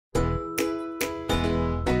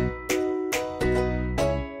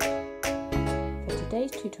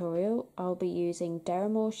today's tutorial I'll be using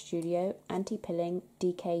Deramore Studio Anti-Pilling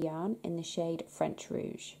DK yarn in the shade French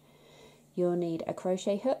Rouge. You'll need a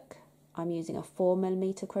crochet hook. I'm using a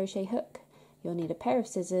 4mm crochet hook. You'll need a pair of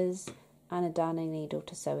scissors and a darning needle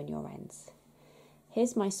to sew in your ends.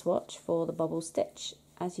 Here's my swatch for the Bobble Stitch.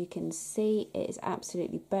 As you can see, it is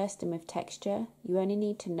absolutely bursting with texture. You only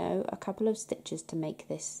need to know a couple of stitches to make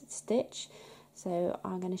this stitch, so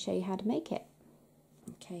I'm going to show you how to make it.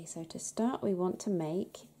 Okay, so to start we want to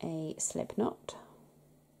make a slip knot.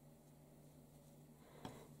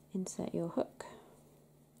 Insert your hook.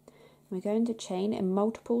 We're going to chain in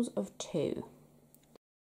multiples of 2.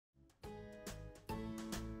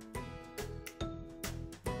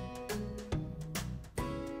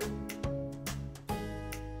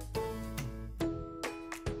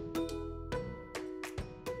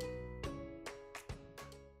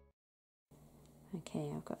 Okay,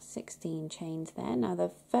 I've got 16 chains there. Now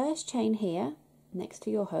the first chain here, next to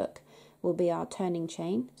your hook, will be our turning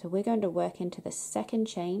chain. So we're going to work into the second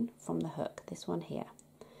chain from the hook, this one here.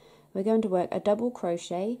 We're going to work a double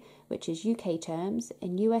crochet, which is UK terms.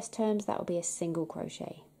 In US terms, that will be a single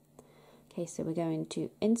crochet. Okay, so we're going to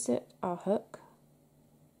insert our hook,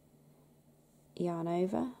 yarn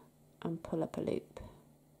over, and pull up a loop.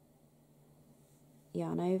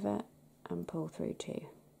 Yarn over and pull through 2.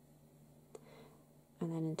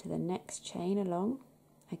 And then into the next chain along,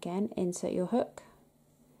 again insert your hook,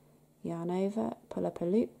 yarn over, pull up a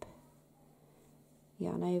loop,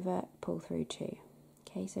 yarn over, pull through 2.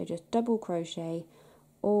 Okay, so just double crochet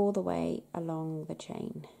all the way along the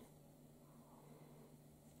chain.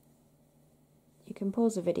 You can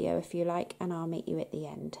pause the video if you like, and I'll meet you at the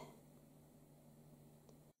end.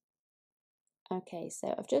 Okay,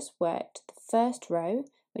 so I've just worked the first row,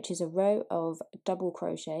 which is a row of double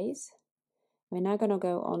crochets. We're now going to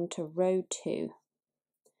go on to row 2.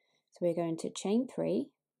 So we're going to chain 3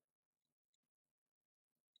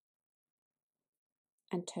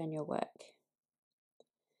 and turn your work.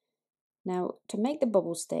 Now to make the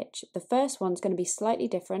bobble stitch, the first one's going to be slightly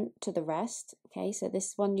different to the rest. Okay, so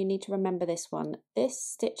this one, you need to remember this one. This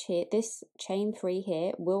stitch here, this chain 3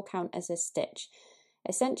 here, will count as a stitch.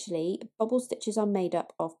 Essentially, bobble stitches are made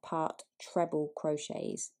up of part treble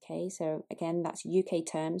crochets. Okay, so again, that's UK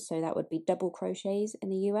terms, so that would be double crochets in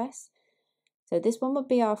the US. So this one would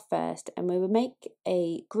be our first, and we would make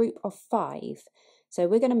a group of 5. So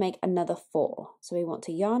we're going to make another 4. So we want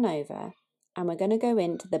to yarn over, and we're going to go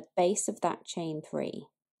into the base of that chain 3.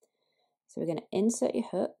 So we're going to insert your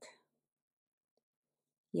hook,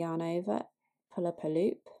 yarn over, pull up a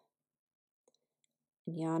loop,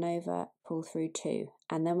 yarn over, pull through 2,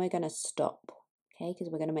 and then we're going to stop, okay,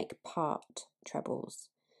 because we're going to make part trebles.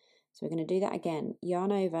 So we're going to do that again.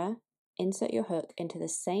 Yarn over, insert your hook into the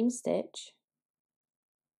same stitch,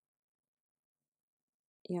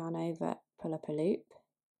 yarn over, pull up a loop,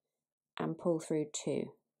 and pull through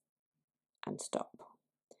 2 and stop.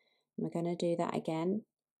 And we're going to do that again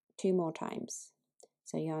 2 more times.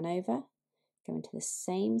 So yarn over, go into the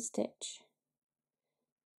same stitch,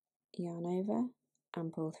 yarn over,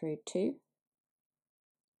 and pull through 2,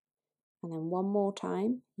 and then 1 more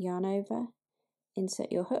time, yarn over, insert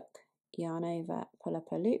your hook, yarn over, pull up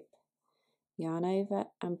a loop, yarn over,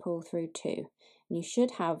 and pull through 2. And you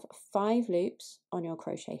should have 5 loops on your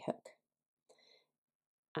crochet hook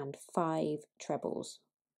and 5 trebles.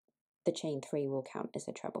 The chain 3 will count as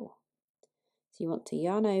a treble. So you want to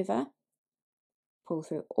yarn over, pull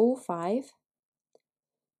through all 5,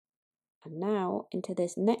 and now into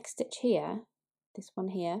this next stitch here, this one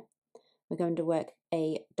here, we're going to work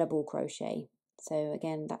a double crochet. So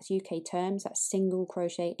again, that's UK terms, that's single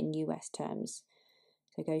crochet in US terms.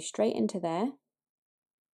 So go straight into there,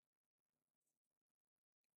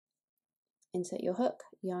 insert your hook,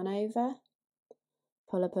 yarn over,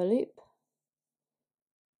 pull up a loop,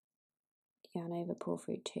 yarn over, pull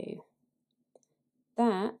through 2.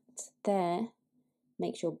 That there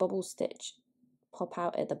makes your bobble stitch pop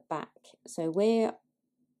out at the back. So we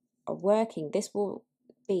are working, this will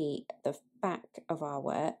be the back of our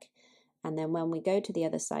work, and then when we go to the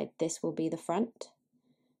other side, this will be the front.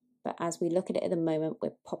 But as we look at it at the moment,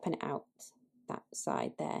 we're popping it out that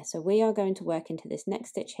side there. So we are going to work into this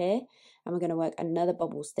next stitch here, and we're going to work another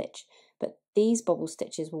bobble stitch, but these bobble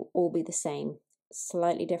stitches will all be the same,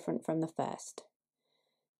 slightly different from the first.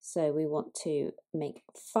 So we want to make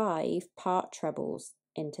 5 part trebles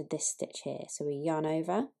into this stitch here. So we yarn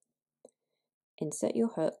over, insert your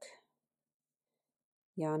hook,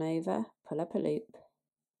 yarn over, pull up a loop,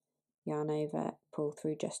 yarn over, pull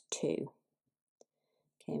through just 2.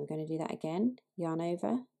 Okay, we're going to do that again. Yarn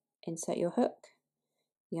over, insert your hook,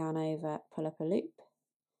 yarn over, pull up a loop,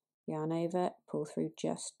 yarn over, pull through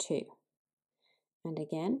just 2, and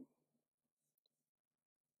again,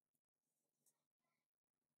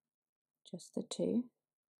 just the 2,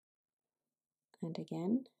 and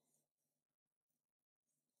again,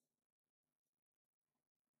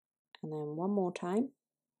 and then one more time.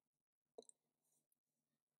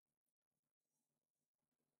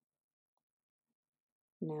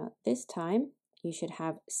 Now this time you should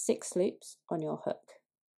have 6 loops on your hook.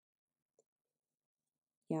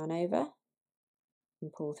 Yarn over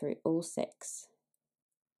and pull through all 6.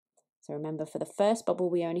 So remember, for the first bubble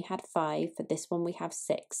we only had 5, for this one we have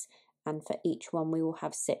 6, and for each one we will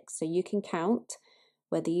have 6. So you can count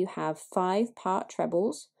whether you have 5 part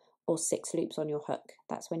trebles or 6 loops on your hook.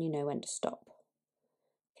 That's when you know when to stop.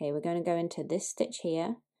 Okay, we're going to go into this stitch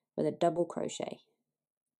here with a double crochet.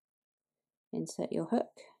 Insert your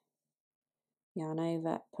hook, yarn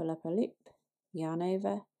over, pull up a loop, yarn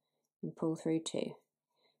over and pull through 2.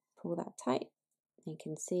 Pull that tight, you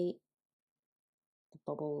can see the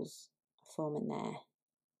bubbles forming there.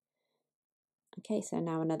 Okay, so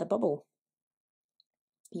now another bubble.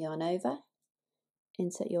 Yarn over,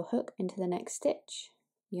 insert your hook into the next stitch,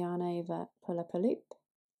 yarn over, pull up a loop,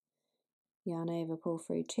 yarn over, pull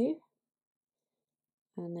through 2,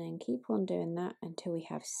 and then keep on doing that until we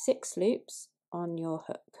have 6 loops on your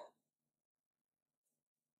hook.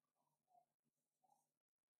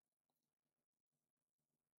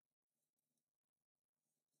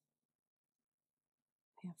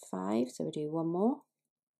 We have 5, so we do one more.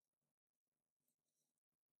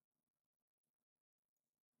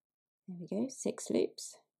 There we go, 6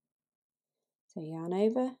 loops. So yarn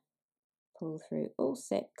over, pull through all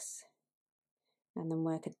 6, and then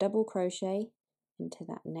work a double crochet into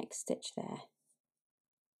that next stitch there.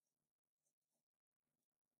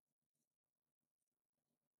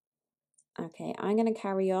 Okay, I'm going to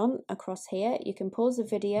carry on across here. You can pause the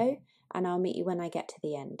video and I'll meet you when I get to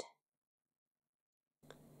the end.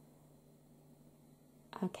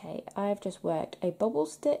 Okay, I've just worked a bobble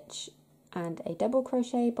stitch and a double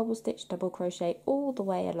crochet, bobble stitch, double crochet all the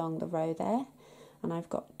way along the row there, and I've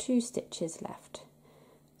got 2 stitches left.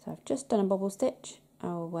 So I've just done a bobble stitch,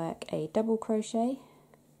 I'll work a double crochet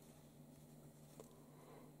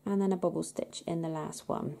and then a bobble stitch in the last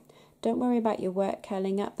one. Don't worry about your work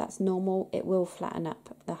curling up, that's normal, it will flatten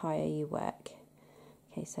up the higher you work.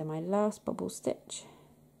 Okay, so my last bobble stitch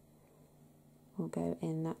will go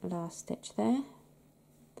in that last stitch there.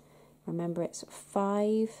 Remember, it's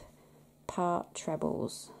 5 part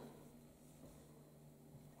trebles.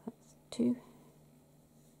 That's 2,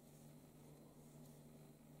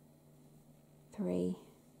 3,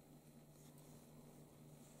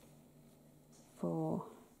 4,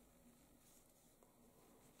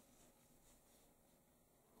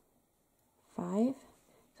 5.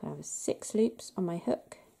 So I have 6 loops on my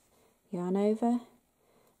hook, yarn over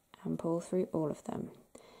and pull through all of them.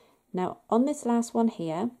 Now on this last one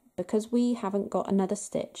here, because we haven't got another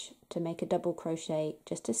stitch to make a double crochet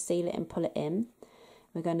just to seal it and pull it in,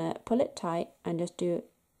 we're going to pull it tight and just do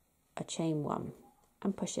a chain 1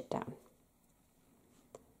 and push it down.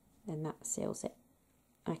 Then that seals it.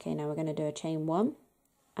 Okay, now we're going to do a chain 1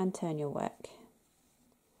 and turn your work.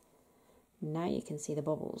 Now you can see the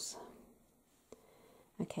bubbles.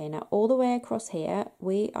 Okay, now all the way across here,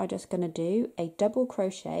 we are just going to do a double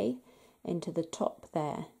crochet into the top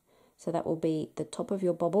there. So that will be the top of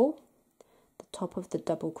your bubble, the top of the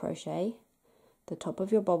double crochet, the top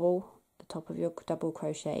of your bubble, the top of your double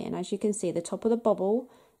crochet. And as you can see, the top of the bubble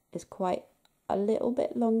is quite a little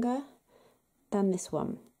bit longer than this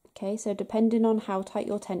one. Okay, so depending on how tight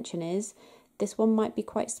your tension is, this one might be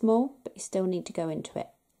quite small, but you still need to go into it.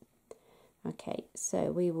 Okay,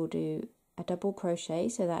 so we will do a double crochet.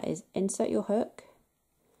 So that is insert your hook,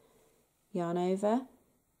 yarn over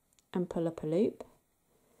and pull up a loop,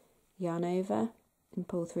 yarn over and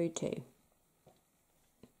pull through 2,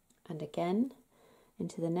 and again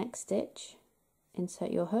into the next stitch, insert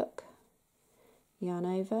your hook, yarn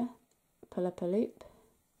over, pull up a loop,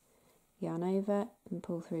 yarn over and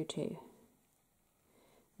pull through 2.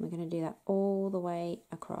 We're going to do that all the way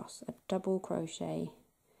across, a double crochet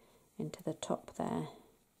into the top there.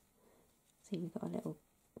 See, we've got a little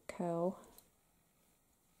curl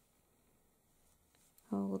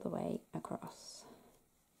all the way across.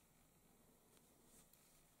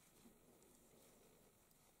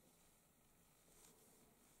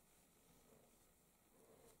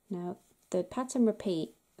 Now the pattern repeat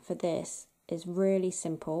for this is really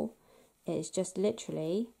simple. It is just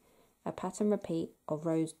literally a pattern repeat of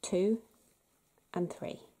rows 2 and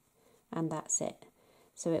 3, and that's it.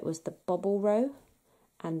 So it was the bobble row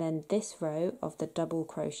and then this row of the double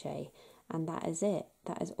crochet, and that is it.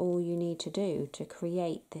 That is all you need to do to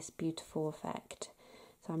create this beautiful effect.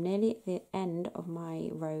 So I'm nearly at the end of my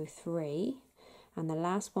row 3, and the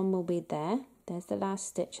last one will be there. There's the last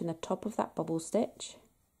stitch in the top of that bubble stitch.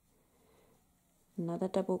 Another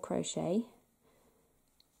double crochet.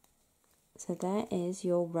 So there is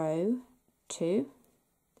your row 2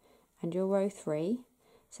 and your row 3.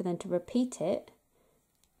 So then to repeat it,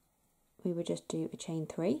 we would just do a chain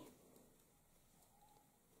 3.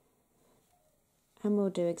 And we'll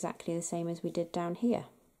do exactly the same as we did down here.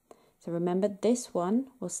 So remember, this one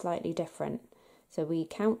was slightly different. So we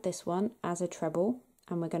count this one as a treble,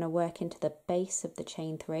 and we're going to work into the base of the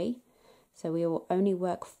chain 3. So we will only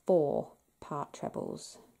work 4 part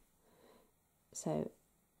trebles. So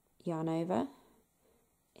yarn over,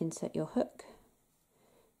 insert your hook,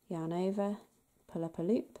 yarn over, pull up a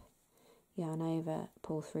loop, yarn over,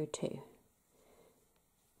 pull through 2.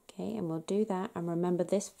 Okay, and we'll do that. And remember,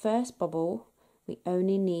 this first bubble, we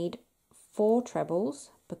only need 4 trebles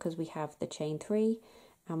because we have the chain 3,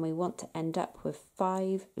 and we want to end up with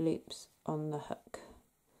 5 loops on the hook.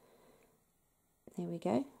 There we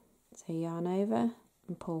go. So yarn over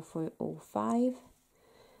and pull through all 5,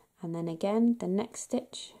 and then again the next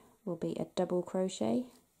stitch will be a double crochet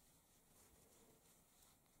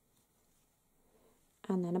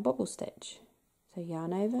and then a bobble stitch. So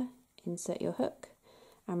yarn over, insert your hook,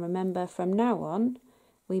 and remember, from now on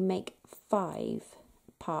we make 5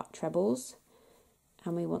 part trebles,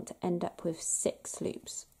 and we want to end up with 6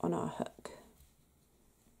 loops on our hook.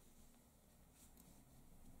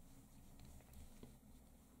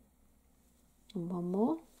 And one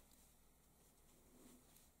more.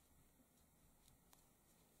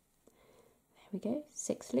 There we go,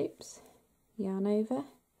 6 loops, yarn over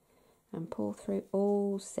and pull through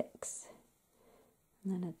all 6,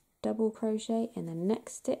 and then a double crochet in the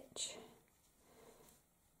next stitch.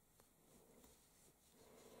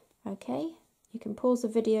 Okay, you can pause the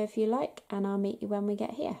video if you like, and I'll meet you when we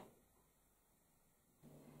get here.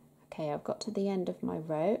 Okay, I've got to the end of my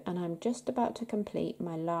row, and I'm just about to complete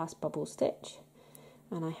my last bubble stitch,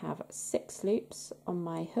 and I have 6 loops on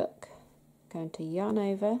my hook. I'm going to yarn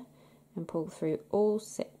over and pull through all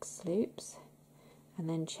 6 loops, and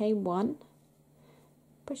then chain 1,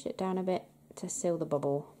 push it down a bit to seal the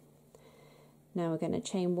bubble. Now we're going to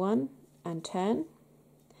chain 1 and turn,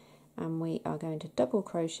 and we are going to double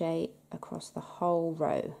crochet across the whole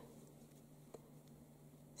row.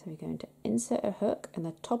 So we're going to insert a hook in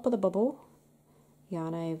the top of the bubble,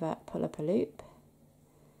 yarn over, pull up a loop,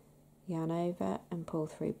 yarn over and pull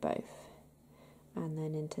through both, and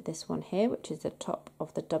then into this one here, which is the top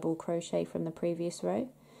of the double crochet from the previous row.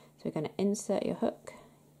 So we're going to insert your hook,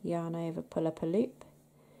 yarn over, pull up a loop,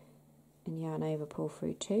 and yarn over, pull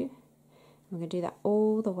through 2. And we're going to do that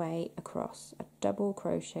all the way across a double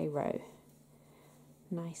crochet row,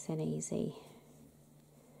 nice and easy,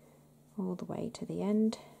 all the way to the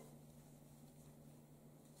end.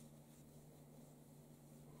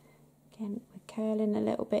 Again, we're curling a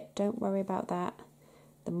little bit, don't worry about that.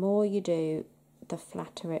 The more you do, the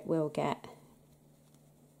flatter it will get.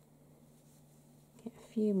 Get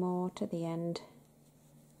a few more to the end.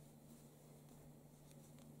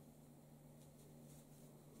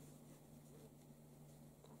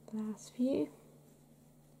 Last few.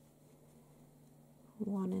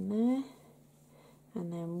 One in there,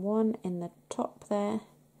 and then one in the top there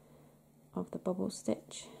of the bubble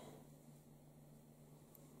stitch.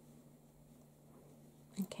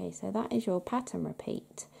 Okay, so that is your pattern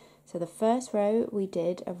repeat. So the first row we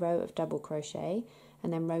did a row of double crochet,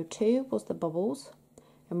 and then row 2 was the bubbles,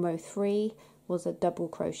 and row 3 was a double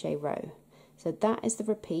crochet row. So that is the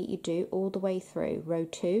repeat you do all the way through row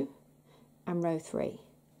 2 and row 3.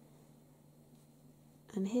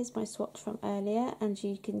 And here's my swatch from earlier, and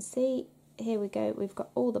you can see, here we go, we've got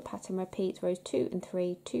all the pattern repeats, rows 2 and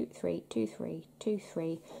 3, 2, 3, 2, 3, 2,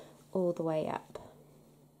 3, all the way up.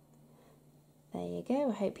 There you go,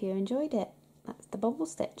 I hope you enjoyed it. That's the bobble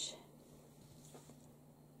stitch.